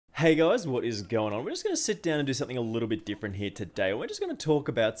Hey guys, what is going on? We're just going to sit down and do something a little bit different here today. We're just going to talk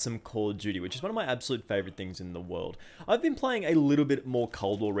about some Call of Duty, which is one of my absolute favorite things in the world. I've been playing a little bit more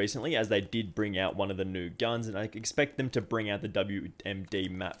Cold War recently, as they did bring out one of the new guns, and I expect them to bring out the WMD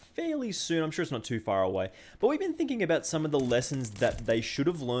map fairly soon. I'm sure it's not too far away. But we've been thinking about some of the lessons that they should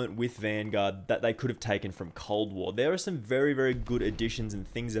have learned with Vanguard that they could have taken from Cold War. There are some very, very good additions and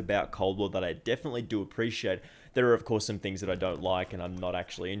things about Cold War that I definitely do appreciate. There are, of course, some things that I don't like and I'm not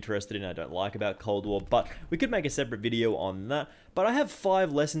actually interested in, I don't like about Cold War, but we could make a separate video on that. But I have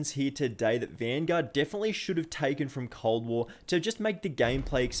 5 lessons here today that Vanguard definitely should have taken from Cold War to just make the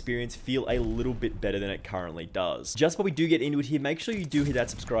gameplay experience feel a little bit better than it currently does. Just before we do get into it here, make sure you do hit that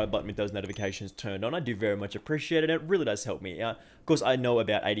subscribe button with those notifications turned on. I do very much appreciate it, and it really does help me out. Of course, I know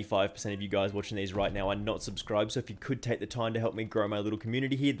about 85% of you guys watching these right now are not subscribed, so if you could take the time to help me grow my little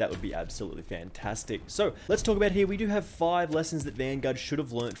community here, that would be absolutely fantastic. So, let's talk about here. We do have 5 lessons that Vanguard should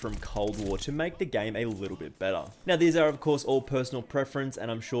have learnt from Cold War to make the game a little bit better. Now, these are, of course, all personal preference, and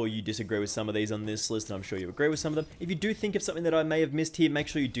I'm sure you disagree with some of these on this list, and I'm sure you agree with some of them. If you do think of something that I may have missed here, make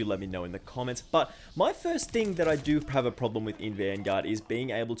sure you do let me know in the comments. But my first thing that I do have a problem with in Vanguard is being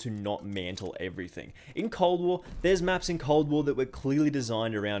able to not mantle everything. In Cold War, there's maps in Cold War that were clearly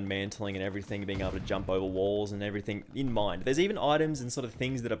designed around mantling and everything, being able to jump over walls and everything in mind. There's even items and sort of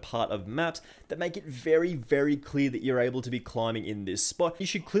things that are part of maps that make it very, very clear that you're able to be climbing in this spot. You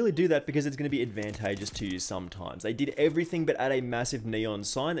should clearly do that because it's going to be advantageous to you sometimes. They did everything but add a massive neon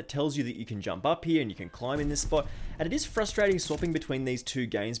sign that tells you that you can jump up here and you can climb in this spot. And it is frustrating swapping between these two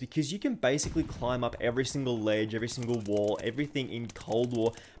games because you can basically climb up every single ledge, every single wall, everything in Cold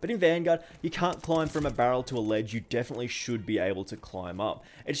War. But in Vanguard, you can't climb from a barrel to a ledge. You definitely should be able to climb up.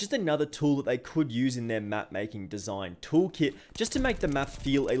 It's just another tool that they could use in their map making design toolkit just to make the map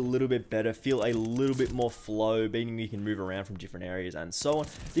feel a little bit better, feel a little bit more flow, meaning you can move around from different areas and so on.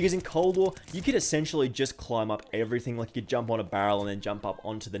 Because in Cold War, you could essentially just climb up everything. Like you could jump on a barrel and then jump up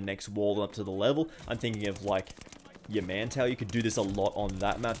onto the next wall up to the level. I'm thinking of like your mantle. You could do this a lot on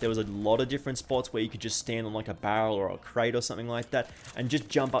that map. There was a lot of different spots where you could just stand on like a barrel or a crate or something like that and just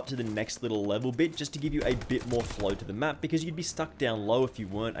jump up to the next little level bit just to give you a bit more flow to the map, because you'd be stuck down low if you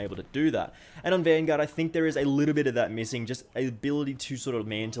weren't able to do that. And on Vanguard, I think there is a little bit of that missing, just a ability to sort of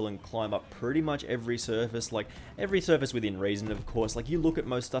mantle and climb up pretty much every surface, like every surface within reason, of course. Like you look at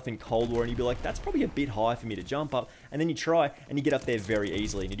most stuff in Cold War and you'd be like, that's probably a bit high for me to jump up, and then you try and you get up there very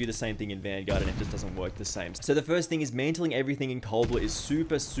easily, and you do the same thing in Vanguard and it just doesn't work the same. So the first thing is mantling everything in Cold War is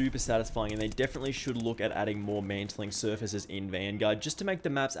super satisfying, and they definitely should look at adding more mantling surfaces in Vanguard just to make the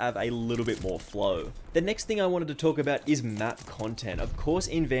maps have a little bit more flow. The next thing I wanted to talk about is map content. Of course,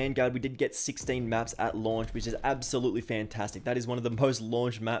 in Vanguard we did get 16 maps at launch, which is absolutely fantastic. That is one of the most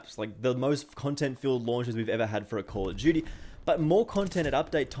launched maps, like the most content filled launches we've ever had for a Call of Duty. But more content at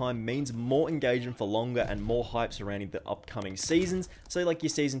update time means more engagement for longer and more hype surrounding the upcoming seasons. So like your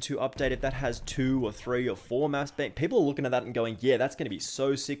Season 2 update, if that has 2 or 3 or 4 maps, people are looking at that and going, yeah, that's going to be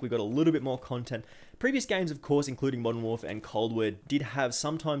so sick, we've got a little bit more content. Previous games, of course, including Modern Warfare and Cold War, did have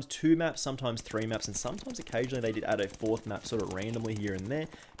sometimes 2 maps, sometimes 3 maps, and sometimes occasionally they did add a 4th map sort of randomly here and there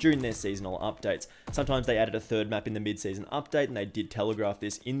during their seasonal updates. Sometimes they added a 3rd map in the mid-season update, and they did telegraph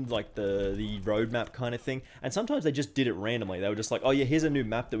this in like the roadmap kind of thing, and sometimes they just did it randomly. They were just like, oh yeah, here's a new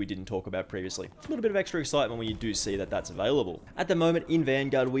map that we didn't talk about previously. A little bit of extra excitement when you do see that that's available. At the moment in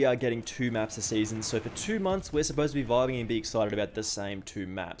Vanguard, we are getting 2 maps a season, so for 2 months we're supposed to be vibing and be excited about the same 2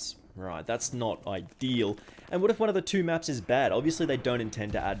 maps. Right, that's not ideal. And what if one of the 2 maps is bad? Obviously they don't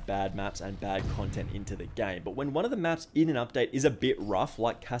intend to add bad maps and bad content into the game, but when one of the maps in an update is a bit rough,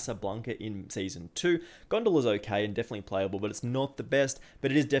 like Casablanca in Season 2, Gondola's okay and definitely playable, but it's not the best,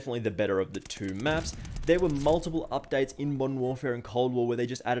 but it is definitely the better of the 2 maps. There were multiple updates in Modern Warfare and Cold War where they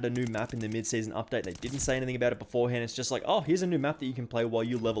just added a new map in the mid-season update. They didn't say anything about it beforehand. It's just like, oh, here's a new map that you can play while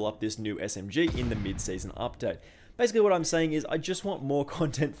you level up this new SMG in the mid-season update. Basically what I'm saying is I just want more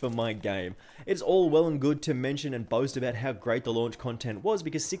content for my game. It's all well and good to mention and boast about how great the launch content was,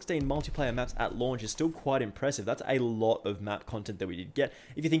 because 16 multiplayer maps at launch is still quite impressive. That's a lot of map content that we did get.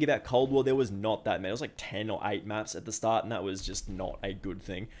 If you think about Cold War, there was not that many. It was like 10 or 8 maps at the start, and that was just not a good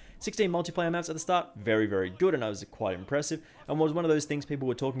thing. 16 multiplayer maps at the start, very, very good, and that was quite impressive, and was one of those things people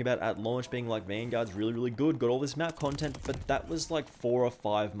were talking about at launch, being like, Vanguard's really, really good, got all this map content, but that was like 4 or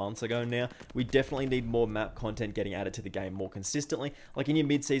 5 months ago now. We definitely need more map content getting added to the game more consistently. Like in your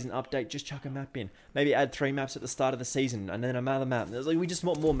mid-season update, just chuck a map in. Maybe add 3 maps at the start of the season, and then another map. Like, we just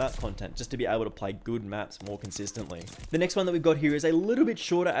want more map content, just to be able to play good maps more consistently. The next one that we've got here is a little bit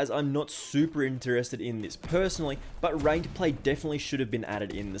shorter, as I'm not super interested in this personally, but ranked play definitely should have been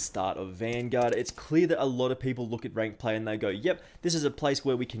added in the start of Vanguard. It's clear that a lot of people look at ranked play and they go, yep, this is a place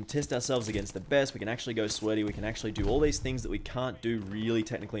where we can test ourselves against the best, we can actually go sweaty, we can actually do all these things that we can't do really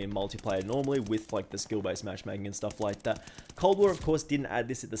technically in multiplayer normally with like the skill-based matchmaking and stuff like that. Cold War, of course, didn't add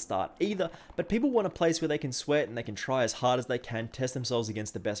this at the start either, but people want a place where they can sweat and they can try as hard as they can, test themselves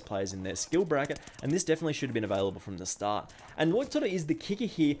against the best players in their skill bracket, and this definitely should have been available from the start. And what sort of is the kicker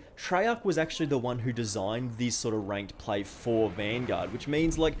here, Treyarch was actually the one who designed this sort of ranked play for Vanguard, which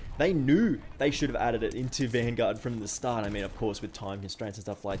means like they knew they should have added it into Vanguard from the start. I mean, of course, with time constraints and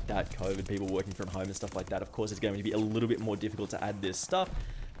stuff like that, COVID, people working from home and stuff like that, of course, it's going to be a little bit more difficult to add this stuff.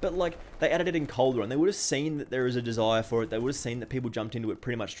 But like, they added it in Cold War and they would have seen that there is a desire for it. They would have seen that people jumped into it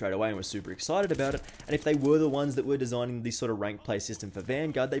pretty much straight away and were super excited about it. And if they were the ones that were designing this sort of ranked play system for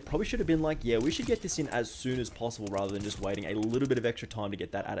Vanguard, they probably should have been like, yeah, we should get this in as soon as possible rather than just waiting a little bit of extra time to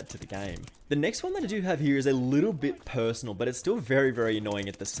get that added to the game. The next one that I do have here is a little bit personal, but it's still very, very annoying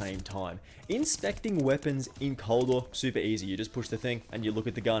at the same time. Inspecting weapons in Cold War, super easy. You just push the thing and you look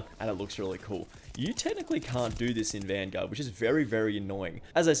at the gun and it looks really cool. You technically can't do this in Vanguard, which is very, very annoying.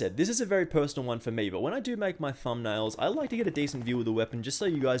 As I said, this is a very personal one for me, but when I do make my thumbnails, I like to get a decent view of the weapon just so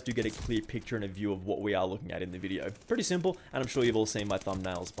you guys do get a clear picture and a view of what we are looking at in the video. Pretty simple, and I'm sure you've all seen my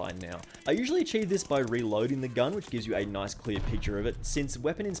thumbnails by now. I usually achieve this by reloading the gun, which gives you a nice clear picture of it, since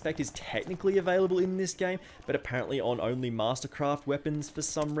Weapon Inspect is technically available in this game, but apparently on only Mastercraft weapons for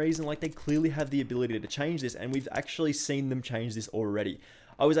some reason. Like, they clearly have the ability to change this, and we've actually seen them change this already.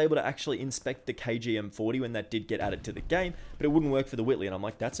 I was able to actually inspect the KGM40 when that did get added to the game, but it wouldn't work for the Whitley, and I'm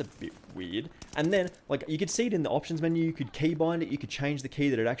like, that's a bit weird. And then, like, you could see it in the options menu, you could keybind it, you could change the key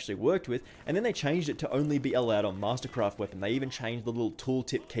that it actually worked with, and then they changed it to only be allowed on Mastercraft weapon. They even changed the little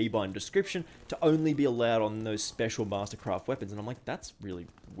tooltip keybind description to only be allowed on those special Mastercraft weapons, and I'm like, that's really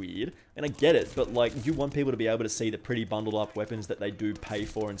weird. And I get it, but like, you want people to be able to see the pretty bundled up weapons that they do pay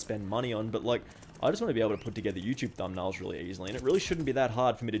for and spend money on, but like, I just want to be able to put together YouTube thumbnails really easily, and it really shouldn't be that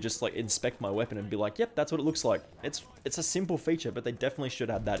hard for me to just like inspect my weapon and be like, yep, that's what it looks like. It's a simple feature, but they definitely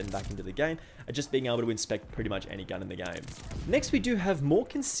should add that back into the game, and just being able to inspect pretty much any gun in the game. Next, we do have more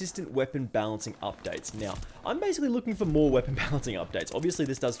consistent weapon balancing updates. Now, I'm basically looking for more weapon balancing updates. Obviously,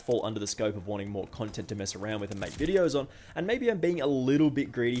 this does fall under the scope of wanting more content to mess around with and make videos on, and maybe I'm being a little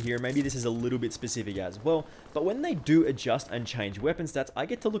bit greedy here, maybe this is a little bit specific as well, but when they do adjust and change weapon stats, I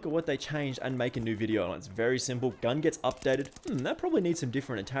get to look at what they changed and make a new video on it. It's very simple. Gun gets updated. That probably needs some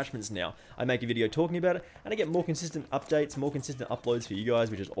different attachments now. I make a video talking about it, and I get more consistent updates, more consistent uploads for you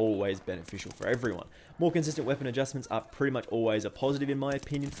guys, which is always beneficial for everyone. More consistent weapon adjustments are pretty much always a positive in my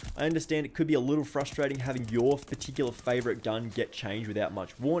opinion. I understand it could be a little frustrating having your particular favorite gun get changed without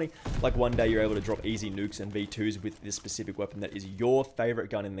much warning. Like, one day you're able to drop easy nukes and V2s with this specific weapon that is your favorite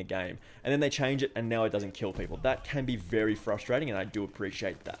gun in the game, and then they change it and now it doesn't kill people. That can be very frustrating, and I do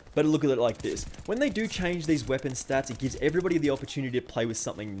appreciate that. But look at it like this. When they do change these weapon stats, it gives everybody the opportunity to play with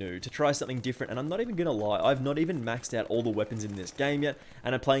something new, to try something different, and I'm not even gonna lie, I've not even maxed out all the weapons in this game yet,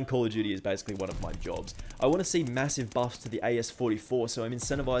 and playing Call of Duty is basically one of my jobs. I want to see massive buffs to the AS44, so I'm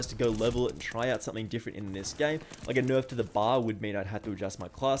incentivized to go level it and try out something different in this game. Like, a nerf to the bar would mean I'd have to adjust my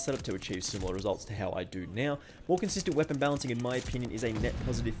class setup to achieve similar results to how I do now. More consistent weapon balancing, in my opinion, is a net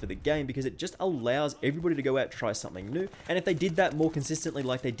positive for the game because it just allows everybody to go out and try something new, and if they did that more consistently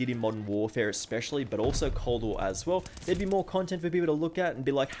like they did in Modern Warfare especially, but also Cold War as well, there'd be more content for people to look at and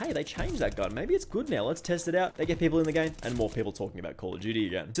be like, hey, they changed that gun, maybe it's good now, let's test it out. They get people in the game and more people talking about Call of Duty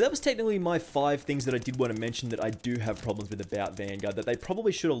again. So that was technically my 5 things that I did want to mention that I do have problems with about Vanguard that they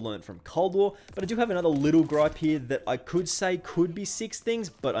probably should have learned from Cold War, but I do have another little gripe here that I could say could be 6 things,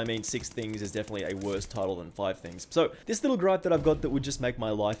 but I mean 6 things is definitely a worse title than 5 things. So this little gripe that I've got that would just make my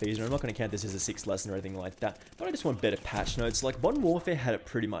life easier, I'm not going to count this as a 6th lesson or anything like that, but I just want better patch notes. Like, Modern Warfare had it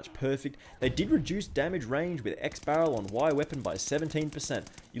pretty much perfect. They did reduce damage range with X barrel on Y weapon by 17%.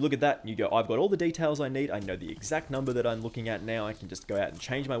 You look at that and you go, I've got all the details I need, I know the exact number that I'm looking at now, I can just go out and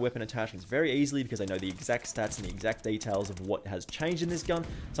change my weapon attachments very easily because I know the exact stats and the exact details of what has changed in this gun.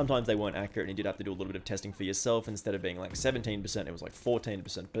 Sometimes they weren't accurate and you did have to do a little bit of testing for yourself. Instead of being like 17%, it was like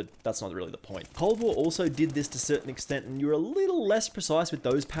 14%, but that's not really the point. Cold War also did this to a certain extent, and you were a little less precise with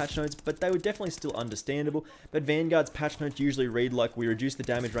those patch notes, but they were definitely still understandable. But Vanguard's patch notes usually read like, we reduced the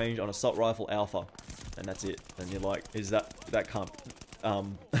damage range on Assault Rifle Alpha, and that's it. And you're like, is that can't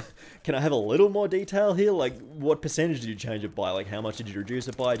Can I have a little more detail here? Like, what percentage did you change it by? Like, how much did you reduce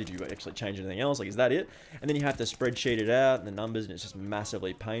it by? Did you actually change anything else? Like, is that it? And then you have to spreadsheet it out and the numbers, and it's just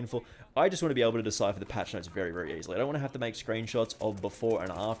massively painful. I just want to be able to decipher the patch notes very, very easily. I don't want to have to make screenshots of before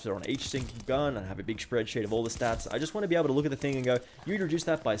and after on each single gun and have a big spreadsheet of all the stats. I just want to be able to look at the thing and go, you reduced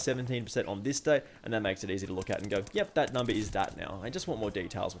that by 17% on this date, and that makes it easy to look at and go, yep, that number is that now. I just want more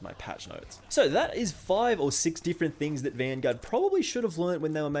details with my patch notes. So that is 5 or 6 different things that Vanguard probably should have learned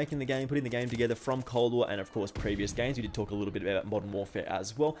when they were making the game, putting the game together from Cold War and of course previous games. We did talk a little bit about Modern Warfare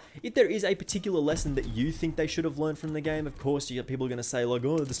as well. If there is a particular lesson that you think they should have learned from the game, of course, you got people going to say like,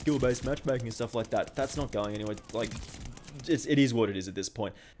 oh, the skill-based matchmaking and stuff like that. That's not going anywhere. Like, it is what it is at this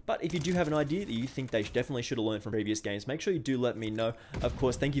point. But if you do have an idea that you think they definitely should have learned from previous games, make sure you do let me know. Of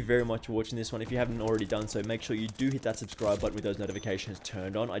course, thank you very much for watching this one. If you haven't already done so, make sure you do hit that subscribe button with those notifications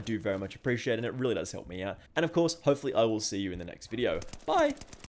turned on. I do very much appreciate it, and it really does help me out. And of course, hopefully I will see you in the next video. Bye!